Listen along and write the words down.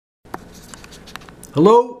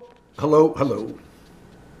Hello, hello, hello.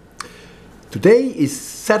 Today is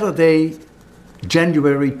Saturday,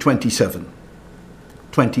 January 27,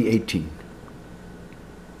 2018.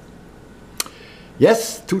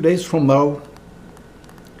 Yes, 2 days from now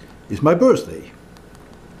is my birthday.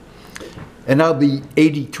 And I'll be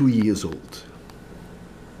 82 years old.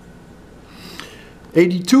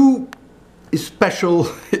 82 is special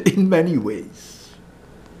in many ways.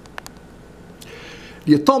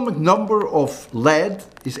 The atomic number of lead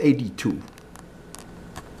is 82.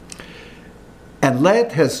 And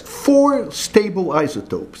lead has 4 stable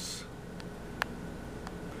isotopes.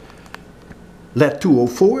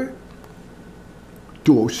 Lead-204,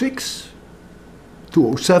 206,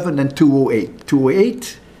 207 and 208.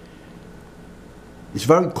 208 is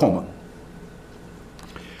very common.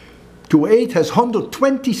 208 has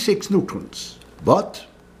 126 neutrons, but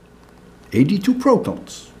 82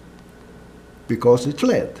 protons, because it's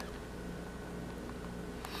lead.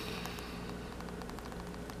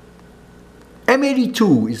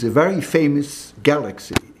 M82 is a very famous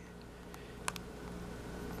galaxy.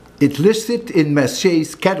 It's listed in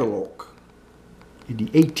Messier's catalog in the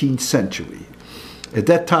 18th century. At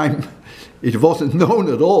that time, it wasn't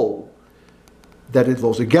known at all that it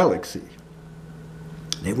was a galaxy.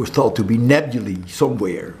 They were thought to be nebulae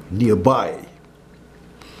somewhere nearby.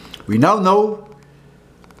 We now know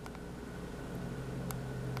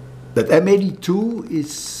that M82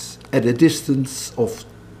 is at a distance of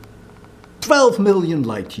 12 million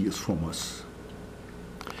light years from us.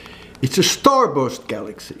 It's a starburst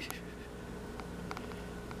galaxy.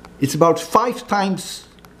 It's about 5 times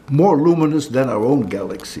more luminous than our own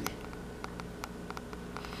galaxy.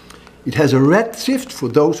 It has a redshift, for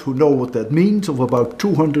those who know what that means, of about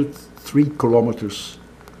 203 kilometers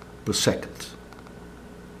per second.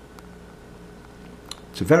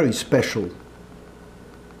 It's a very special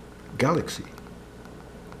galaxy.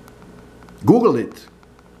 Google it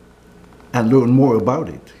and learn more about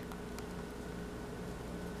it.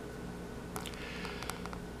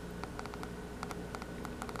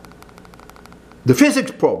 The physics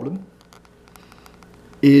problem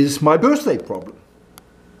is my birthday problem.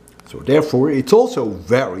 So therefore it's also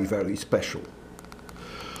very, very special.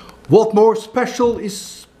 What more special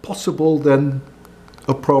is possible than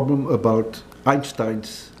a problem about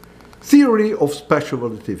Einstein's theory of special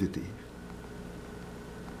relativity?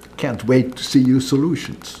 Can't wait to see your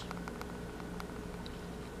solutions.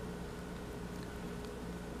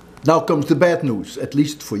 Now comes the bad news, at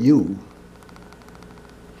least for you.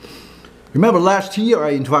 Remember last year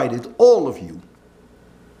I invited all of you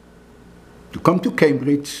to come to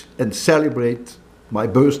Cambridge and celebrate my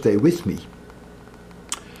birthday with me.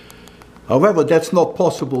 However, that's not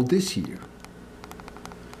possible this year.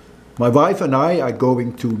 My wife and I are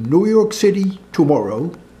going to New York City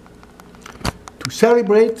tomorrow to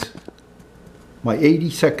celebrate my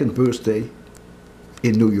 82nd birthday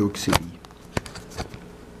in New York City.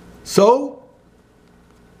 So,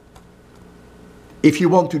 if you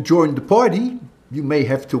want to join the party, you may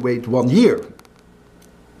have to wait 1 year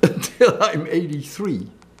until I'm 83.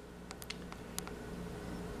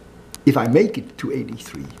 If I make it to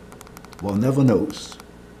 83, one never knows.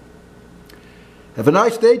 Have a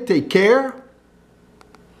nice day, take care.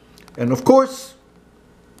 And of course,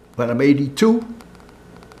 when I'm 82,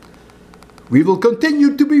 we will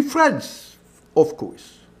continue to be friends, of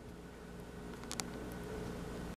course.